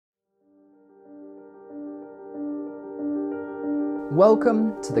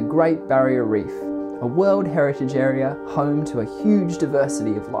Welcome to the Great Barrier Reef, a World Heritage Area home to a huge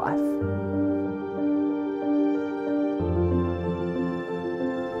diversity of life.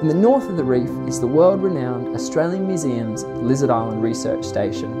 In the north of the reef is the world-renowned Australian Museum's Lizard Island Research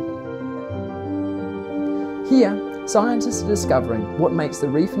Station. Here, scientists are discovering what makes the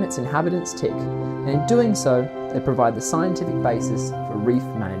reef and its inhabitants tick, and in doing so, they provide the scientific basis for reef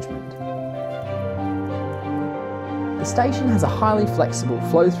management. The station has a highly flexible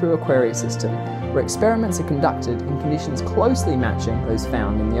flow-through aquaria system where experiments are conducted in conditions closely matching those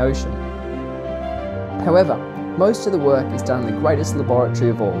found in the ocean. However, most of the work is done in the greatest laboratory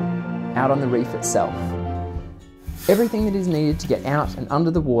of all, out on the reef itself. Everything that is needed to get out and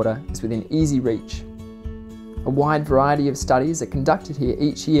under the water is within easy reach. A wide variety of studies are conducted here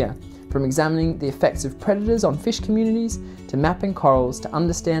each year, from examining the effects of predators on fish communities to mapping corals to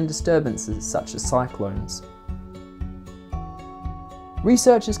understand disturbances such as cyclones.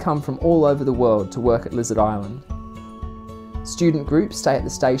 Researchers come from all over the world to work at Lizard Island. Student groups stay at the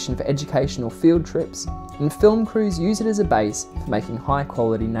station for educational field trips, and film crews use it as a base for making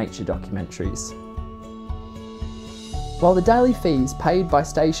high-quality nature documentaries. While the daily fees paid by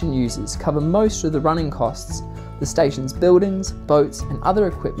station users cover most of the running costs, the station's buildings, boats and other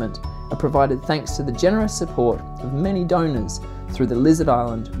equipment are provided thanks to the generous support of many donors through the Lizard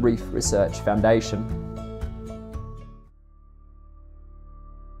Island Reef Research Foundation.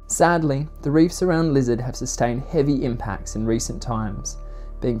 Sadly, the reefs around Lizard have sustained heavy impacts in recent times,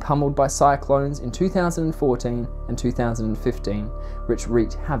 being pummeled by cyclones in 2014 and 2015, which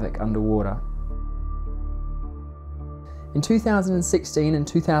wreaked havoc underwater. In 2016 and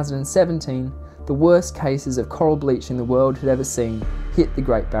 2017, the worst cases of coral bleaching the world had ever seen hit the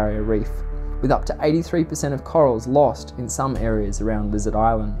Great Barrier Reef, with up to 83% of corals lost in some areas around Lizard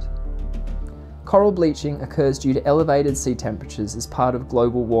Island. Coral bleaching occurs due to elevated sea temperatures as part of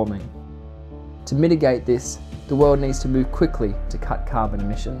global warming. To mitigate this, the world needs to move quickly to cut carbon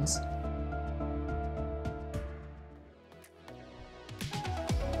emissions.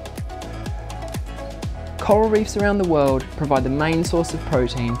 Coral reefs around the world provide the main source of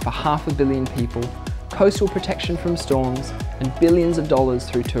protein for 500 million people, coastal protection from storms, and billions of dollars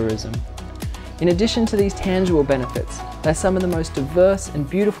through tourism. In addition to these tangible benefits, they're some of the most diverse and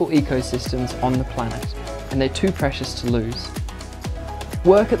beautiful ecosystems on the planet, and they're too precious to lose.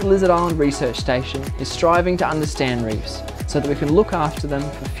 Work at the Lizard Island Research Station is striving to understand reefs so that we can look after them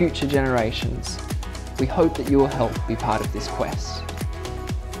for future generations. We hope that you will help be part of this quest.